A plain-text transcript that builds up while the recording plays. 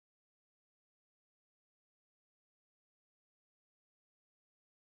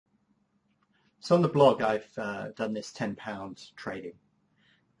So on the blog, I've done this £10 trading,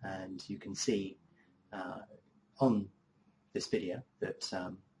 and you can see on this video that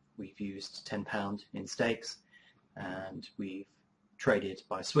we've used £10 in stakes, and we've traded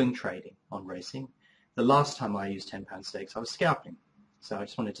by swing trading on racing. The last time I used £10 stakes, I was scalping. So I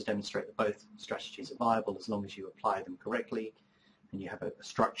just wanted to demonstrate that both strategies are viable as long as you apply them correctly and you have a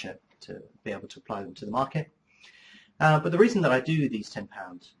structure to be able to apply them to the market. But the reason that I do these £10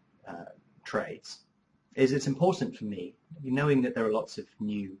 trades is it's important for me, knowing that there are lots of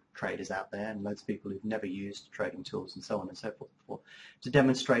new traders out there and loads of people who've never used trading tools and so on and so forth before, to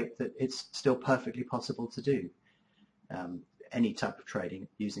demonstrate that it's still perfectly possible to do any type of trading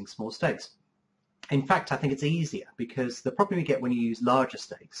using small stakes. In fact, I think it's easier, because the problem you get when you use larger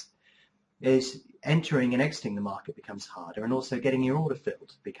stakes is entering and exiting the market becomes harder, and also getting your order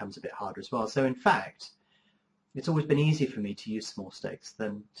filled becomes a bit harder as well. So in fact, it's always been easier for me to use small stakes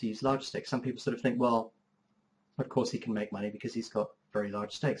than to use large stakes. Some people sort of think, well, of course he can make money because he's got very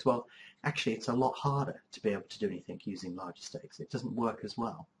large stakes. Well, actually, it's a lot harder to be able to do anything using larger stakes. It doesn't work as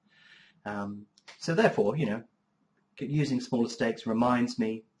well. So therefore, using smaller stakes reminds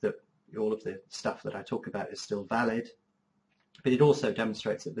me that all of the stuff that I talk about is still valid, but it also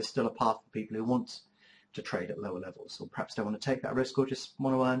demonstrates that there's still a path for people who want to trade at lower levels, or perhaps don't want to take that risk, or just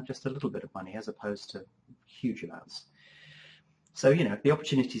want to earn just a little bit of money as opposed to huge amounts. So, the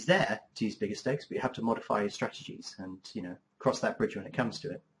opportunity is there to use bigger stakes, but you have to modify your strategies and, cross that bridge when it comes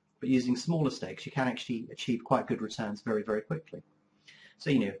to it. But using smaller stakes, you can actually achieve quite good returns very, very quickly. So,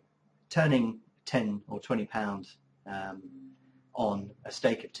 turning £10 or £20 on a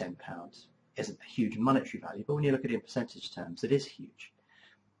stake of £10 isn't a huge monetary value, but when you look at it in percentage terms, it is huge.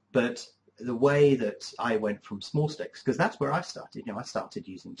 But the way that I went from small stakes, because that's where I started. I started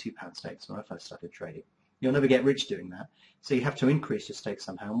using £2 stakes when I first started trading. You'll never get rich doing that, so you have to increase your stakes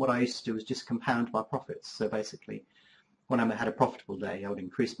somehow. And what I used to do was just compound my profits. So basically, when I had a profitable day, I would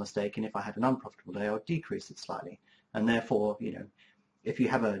increase my stake, and if I had an unprofitable day, I would decrease it slightly. And therefore, if you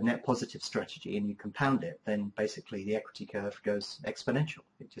have a net positive strategy and you compound it, then basically the equity curve goes exponential.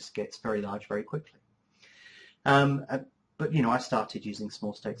 It just gets very large very quickly. But, I started using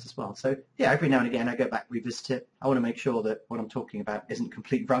small stakes as well. So, yeah, every now and again I go back, revisit it. I want to make sure that what I'm talking about isn't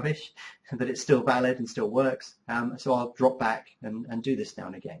complete rubbish, that it's still valid and still works. So I'll drop back and do this now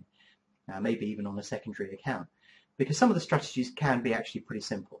and again, maybe even on a secondary account. Because some of the strategies can be actually pretty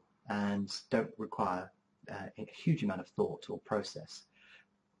simple and don't require a huge amount of thought or process.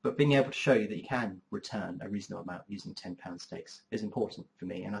 But being able to show you that you can return a reasonable amount using £10 stakes is important for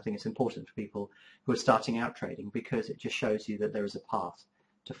me, and I think it's important for people who are starting out trading, because it just shows you that there is a path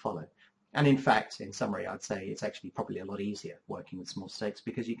to follow. And in fact, in summary, I'd say it's actually probably a lot easier working with small stakes,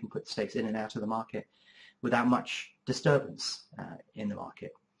 because you can put stakes in and out of the market without much disturbance in the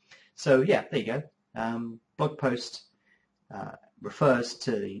market. So yeah, there you go. Blog post refers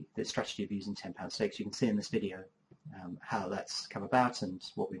to the strategy of using £10 stakes. You can see in this video how that's come about and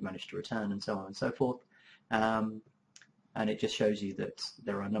what we've managed to return and so on and so forth. And it just shows you that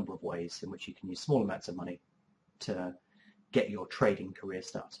there are a number of ways in which you can use small amounts of money to get your trading career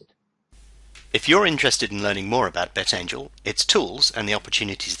started. If you're interested in learning more about BetAngel, its tools and the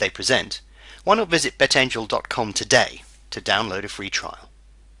opportunities they present, why not visit betangel.com today to download a free trial.